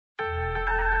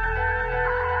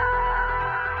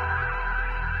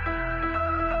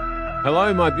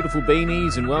Hello, my beautiful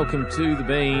beanies, and welcome to The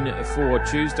Bean for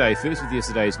Tuesday. First with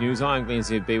yesterday's news, I'm Glenn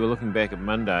ZB. We're looking back at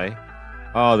Monday.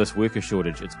 Oh, this worker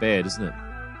shortage. It's bad, isn't it?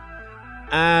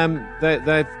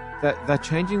 They're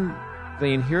changing the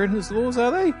inheritance laws,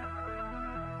 are they?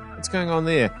 What's going on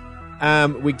there?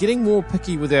 We're getting more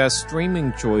picky with our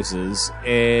streaming choices,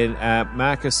 and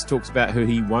Marcus talks about who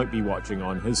he won't be watching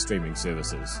on his streaming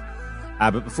services.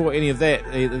 But before any of that,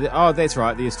 that's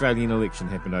right, the Australian election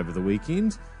happened over the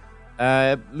weekend.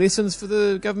 Lessons for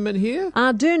the government here?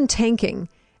 Ardern tanking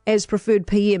as preferred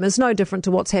PM is no different to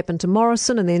what's happened to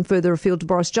Morrison and then further afield to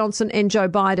Boris Johnson and Joe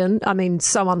Biden. I mean,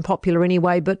 so unpopular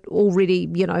anyway, but already,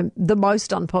 the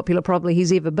most unpopular probably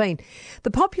he's ever been.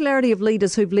 The popularity of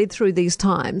leaders who've led through these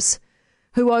times,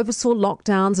 who oversaw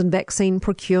lockdowns and vaccine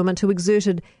procurement, who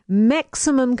exerted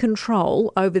maximum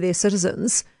control over their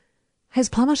citizens, has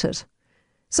plummeted.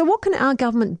 So what can our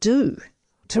government do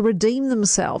to redeem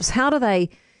themselves? How do they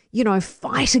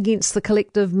fight against the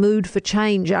collective mood for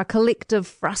change, our collective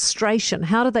frustration?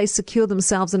 How do they secure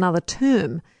themselves another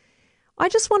term? I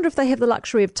just wonder if they have the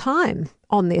luxury of time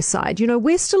on their side.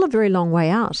 We're still a very long way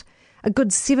out, a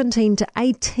good 17 to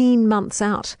 18 months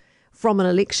out from an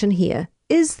election here.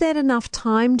 Is that enough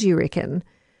time, do you reckon,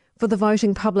 for the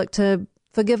voting public to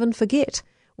forgive and forget?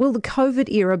 Will the COVID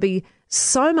era be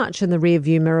so much in the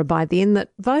rearview mirror by then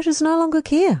that voters no longer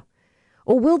care?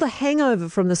 Or will the hangover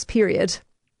from this period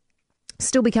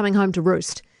still be coming home to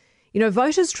roost?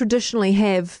 Voters traditionally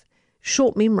have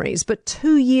short memories, but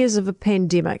 2 years of a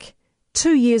pandemic,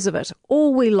 2 years of it,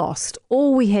 all we lost,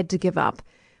 all we had to give up,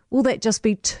 will that just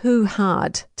be too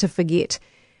hard to forget?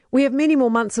 We have many more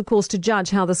months, of course, to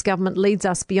judge how this government leads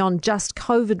us beyond just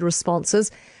COVID responses,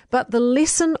 but the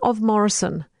lesson of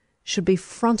Morrison should be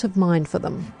front of mind for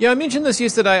them. Yeah, I mentioned this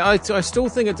yesterday. I still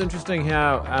think it's interesting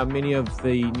how many of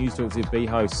the News Talk ZB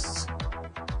hosts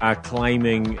are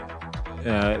claiming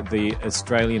the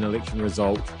Australian election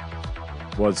result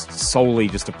was solely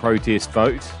just a protest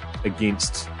vote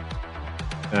against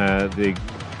the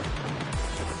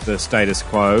status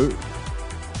quo.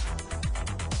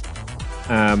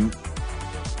 I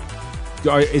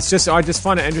just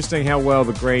find it interesting how well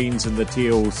the Greens and the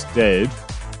Teals did,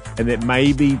 and that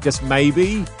maybe, just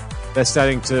maybe, they're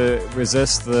starting to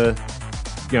resist the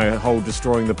whole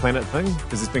destroying the planet thing,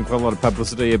 because there's been quite a lot of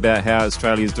publicity about how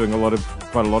Australia is doing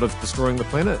quite a lot of destroying the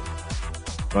planet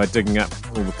by digging up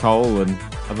all the coal and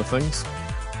other things.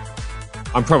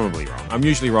 I'm probably wrong. I'm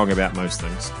usually wrong about most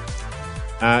things.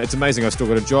 It's amazing I've still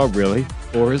got a job, really.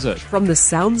 Or is it? From the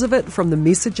sounds of it, from the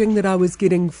messaging that I was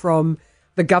getting from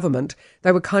the government,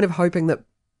 they were kind of hoping that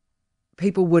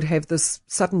people would have this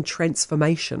sudden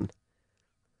transformation,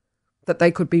 that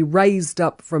they could be raised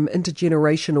up from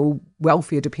intergenerational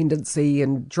welfare dependency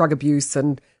and drug abuse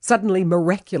and suddenly,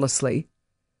 miraculously,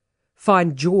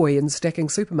 find joy in stacking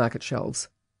supermarket shelves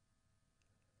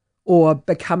or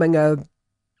becoming a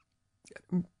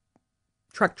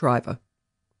truck driver.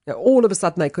 All of a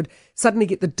sudden, they could suddenly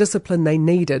get the discipline they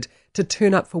needed to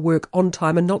turn up for work on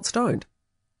time and not stoned.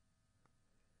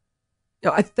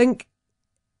 I think,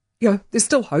 there's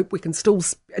still hope. We can still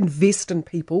invest in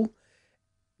people,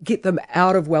 get them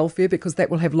out of welfare, because that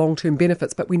will have long-term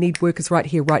benefits, but we need workers right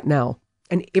here, right now,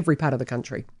 in every part of the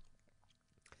country.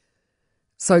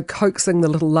 So coaxing the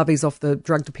little lovies off the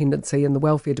drug dependency and the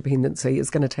welfare dependency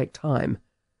is going to take time.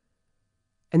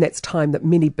 And that's time that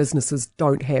many businesses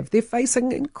don't have. They're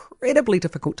facing incredibly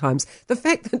difficult times. The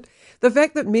fact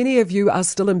that many of you are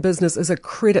still in business is a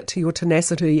credit to your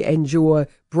tenacity and your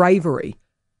bravery.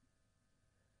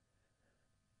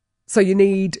 So you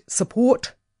need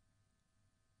support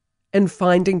in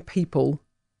finding people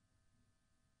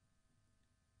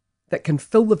that can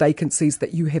fill the vacancies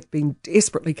that you have been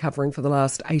desperately covering for the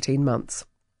last 18 months.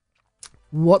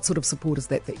 What sort of support is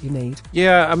that you need?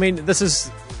 Yeah, I mean, this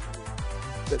is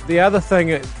the other thing,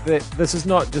 that this is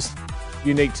not just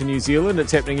unique to New Zealand,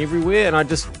 it's happening everywhere,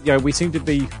 and we seem to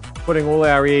be putting all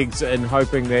our eggs in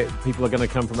hoping that people are going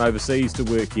to come from overseas to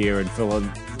work here and fill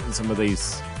in some of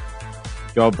these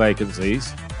job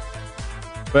vacancies.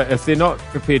 But if they're not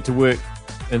prepared to work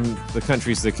in the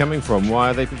countries they're coming from, why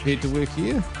are they prepared to work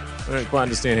here? I don't quite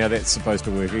understand how that's supposed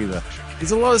to work either.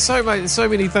 There's so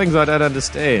many things I don't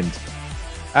understand.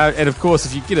 And of course,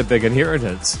 if you get a big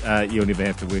inheritance, you'll never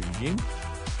have to work again.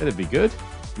 That'd be good.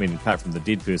 I mean, apart from the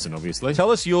dead person, obviously.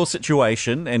 Tell us your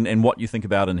situation and what you think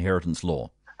about inheritance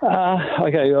law.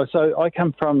 Okay, so I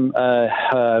come from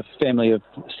a family of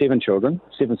seven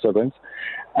siblings.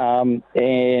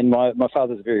 And my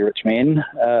father's a very rich man.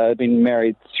 Been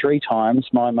married 3 times.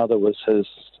 My mother was his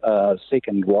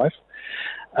second wife.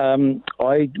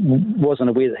 I wasn't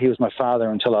aware that he was my father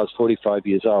until I was 45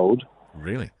 years old.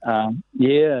 Really?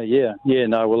 Yeah.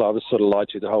 No, well, I was sort of lied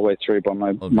to the whole way through by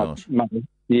my mother.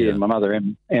 Yeah. My mother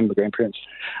and my grandparents.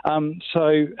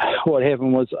 So what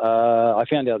happened was I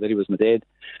found out that he was my dad.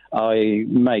 I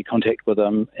made contact with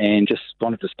him and just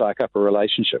wanted to spark up a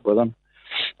relationship with him.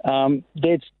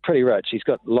 Dad's pretty rich. He's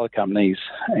got a lot of companies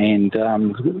and a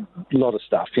lot of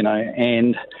stuff,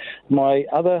 And my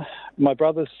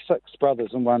brother's 6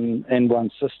 brothers and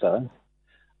one sister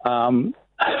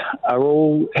have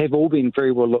all been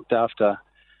very well looked after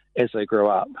as they grow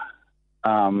up.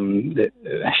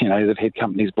 They've had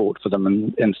companies bought for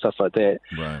them and stuff like that.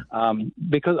 Right.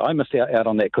 Because I missed out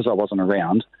on that because I wasn't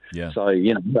around. Yeah. So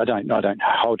I don't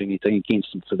hold anything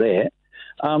against them for that.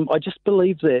 I just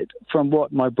believe that from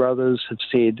what my brothers have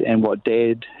said and what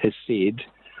Dad has said,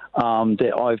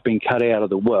 that I've been cut out of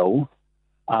the will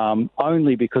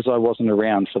only because I wasn't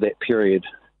around for that period,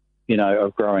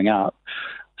 of growing up.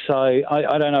 So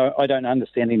I don't know. I don't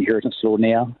understand inheritance law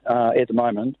now at the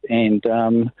moment, and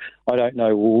I don't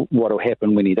know what will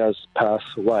happen when he does pass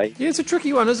away. Yeah, it's a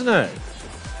tricky one, isn't it?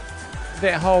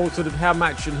 That whole sort of how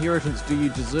much inheritance do you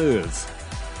deserve?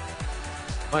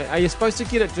 Are you supposed to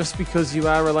get it just because you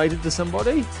are related to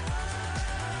somebody?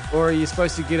 Or are you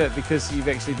supposed to get it because you've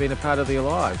actually been a part of their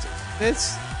lives?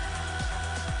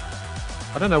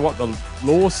 I don't know what the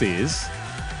law says.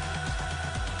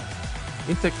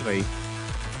 Ethically.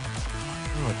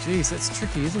 Oh, geez, that's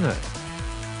tricky, isn't it?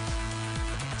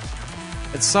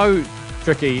 It's so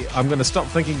tricky. I'm going to stop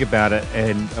thinking about it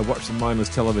and watch some mindless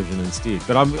television instead.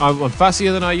 But I'm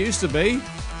fussier than I used to be.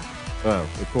 Well,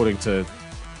 according to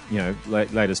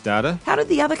latest data. How did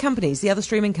the other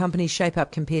streaming companies shape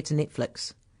up compared to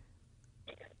Netflix?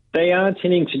 They are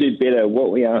tending to do better.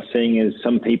 What we are seeing is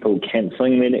some people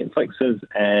cancelling their Netflixes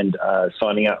and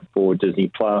signing up for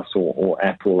Disney Plus or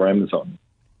Apple or Amazon.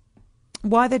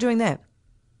 Why are they doing that?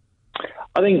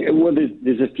 I think,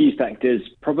 there's a few factors.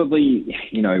 Probably,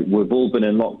 we've all been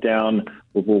in lockdown.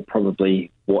 We've all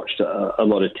probably watched a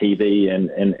lot of TV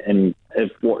and have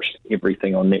watched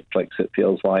everything on Netflix, it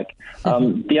feels like.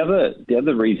 The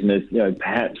other reason is,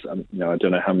 perhaps, I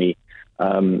don't know how many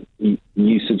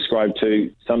you subscribe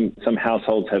to. Some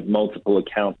households have multiple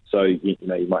accounts, so you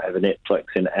might have a Netflix,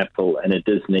 an Apple, and a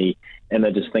Disney, and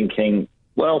they're just thinking,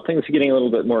 well, things are getting a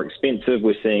little bit more expensive.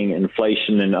 We're seeing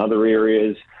inflation in other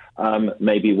areas.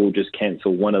 Maybe we'll just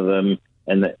cancel one of them,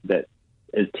 and that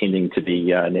is tending to be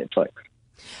Netflix.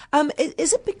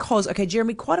 Is it because,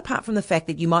 Jeremy, quite apart from the fact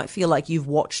that you might feel like you've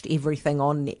watched everything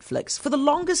on Netflix, for the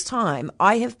longest time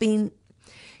I have been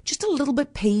just a little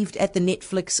bit peeved at the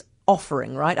Netflix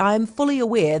offering, right? I am fully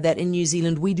aware that in New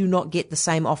Zealand we do not get the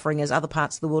same offering as other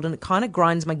parts of the world, and it kind of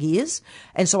grinds my gears,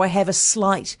 and so I have a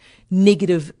slight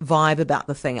negative vibe about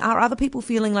the thing. Are other people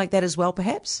feeling like that as well,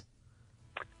 perhaps?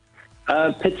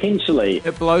 Potentially.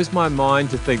 It blows my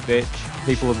mind to think that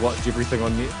people have watched everything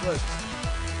on Netflix.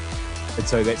 And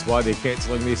so that's why they're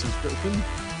cancelling their subscription.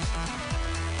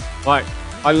 Like,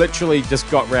 I literally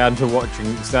just got round to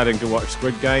starting to watch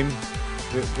Squid Game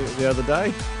the other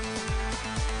day.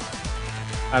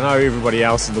 I know everybody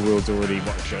else in the world's already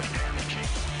watched it.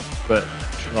 But,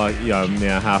 I'm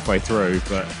now halfway through,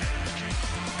 but...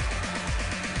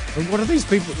 What are these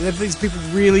people... Have these people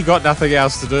really got nothing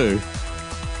else to do?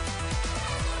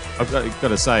 I've got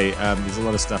to say, there's a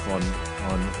lot of stuff on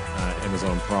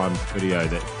Amazon Prime Video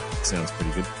that sounds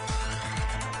pretty good.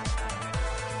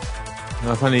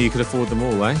 If only you could afford them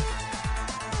all,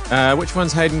 eh? Which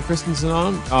one's Hayden Christensen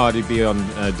on? Oh, he'd be on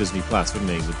Disney Plus, wouldn't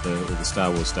he, with all the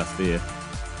Star Wars stuff there.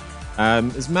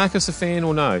 Is Marcus a fan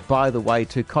or no? By the way,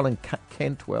 to Colin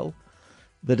Cantwell,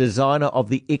 the designer of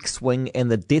the X-Wing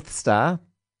and the Death Star,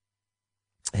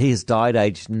 he has died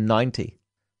aged 90.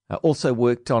 Also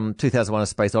worked on 2001: A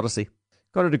Space Odyssey.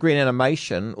 Got a degree in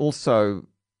animation, also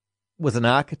was an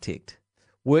architect.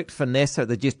 Worked for NASA at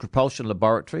the Jet Propulsion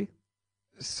Laboratory,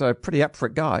 so pretty up for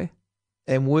it guy.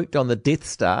 And worked on the Death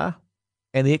Star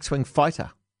and the X-Wing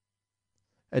fighter.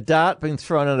 A dart being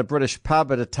thrown at a British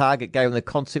pub at a target gave him the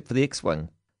concept for the X-Wing.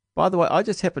 By the way, I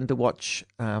just happened to watch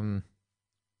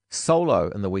Solo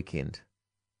in the weekend.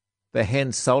 The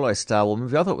Han Solo Star Wars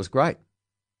movie. I thought it was great.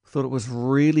 Thought it was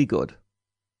really good.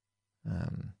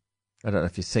 I don't know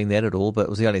if you've seen that at all, but it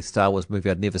was the only Star Wars movie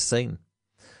I'd never seen.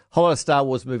 Whole lot of Star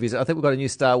Wars movies. I think we've got a new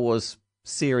Star Wars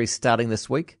series starting this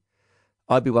week.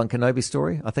 Obi-Wan Kenobi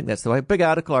story. I think that's the way. Big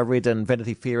article I read in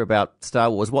Vanity Fair about Star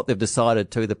Wars, what they've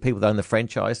decided to, the people that own the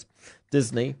franchise,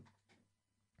 Disney,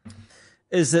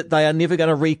 is that they are never going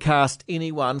to recast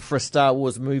anyone for a Star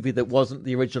Wars movie that wasn't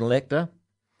the original actor.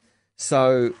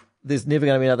 So there's never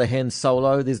going to be another Han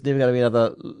Solo. There's never going to be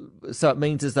another... So it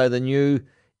means as though the new...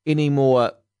 any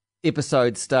more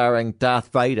episodes starring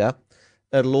Darth Vader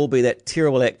it'll all be that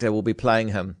terrible actor will be playing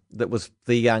him that was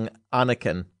the young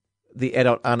Anakin, the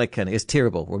adult Anakin. It's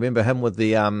terrible. Remember him with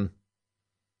the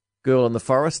girl in the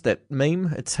forest, that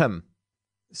meme? It's him.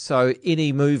 So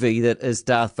any movie that is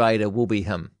Darth Vader will be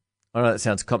him. I know that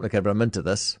sounds complicated, but I'm into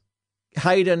this.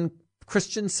 Hayden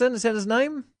Christensen, is that his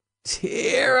name?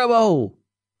 Terrible.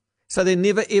 So they're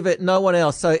never ever, no one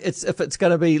else. So if it's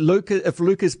going to be Luke, if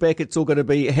Luke is back, it's all going to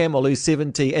be Hamill, who's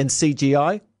 70, and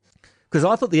CGI. Because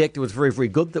I thought the actor was very, very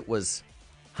good that was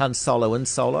Han Solo in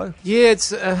Solo. Yeah,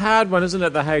 it's a hard one, isn't it,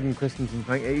 the Hayden Christensen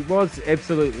thing? He was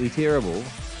absolutely terrible.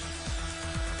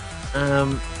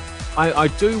 I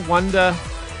do wonder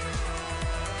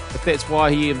if that's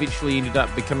why he eventually ended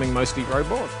up becoming mostly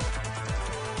robot.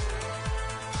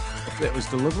 If that was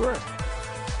deliberate.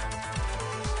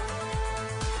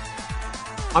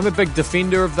 I'm a big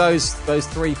defender of those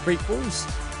three prequels.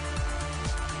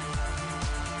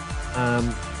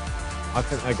 I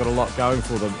think they got a lot going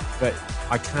for them, but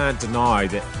I can't deny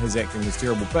that his acting was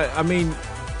terrible. But I mean,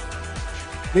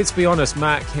 let's be honest,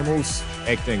 Mark Hamill's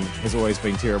acting has always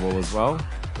been terrible as well,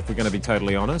 if we're going to be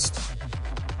totally honest.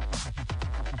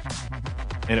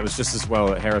 And it was just as well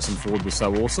that Harrison Ford was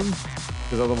so awesome,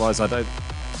 because otherwise I don't...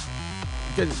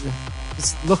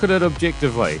 Just look at it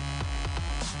objectively.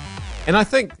 And I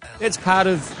think that's part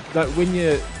of that when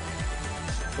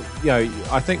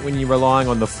I think when you're relying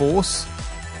on the Force,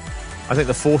 I think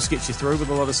the Force gets you through with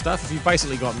a lot of stuff. If you've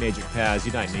basically got magic powers,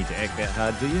 you don't need to act that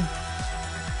hard, do you? Is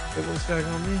that what's going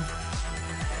on there?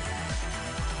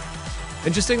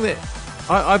 Interesting that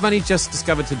I've only just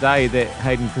discovered today that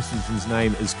Hayden Christensen's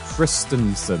name is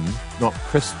Christensen, not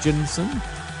Christensen.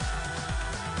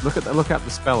 Look up the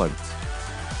spelling.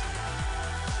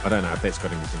 I don't know if that's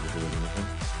got anything to do with anything.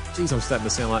 Jeez, I'm starting to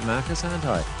sound like Marcus, aren't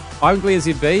I? I'm Glare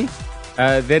ZB.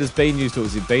 That has been News Talk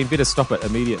ZB. Better stop it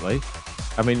immediately.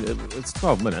 I mean, it's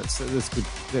 12 minutes. That's good.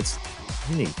 That's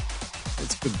penny.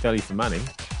 That's good value for money.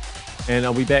 And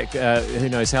I'll be back, who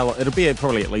knows how long. It'll be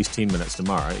probably at least 10 minutes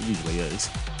tomorrow. It usually is.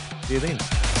 See you then.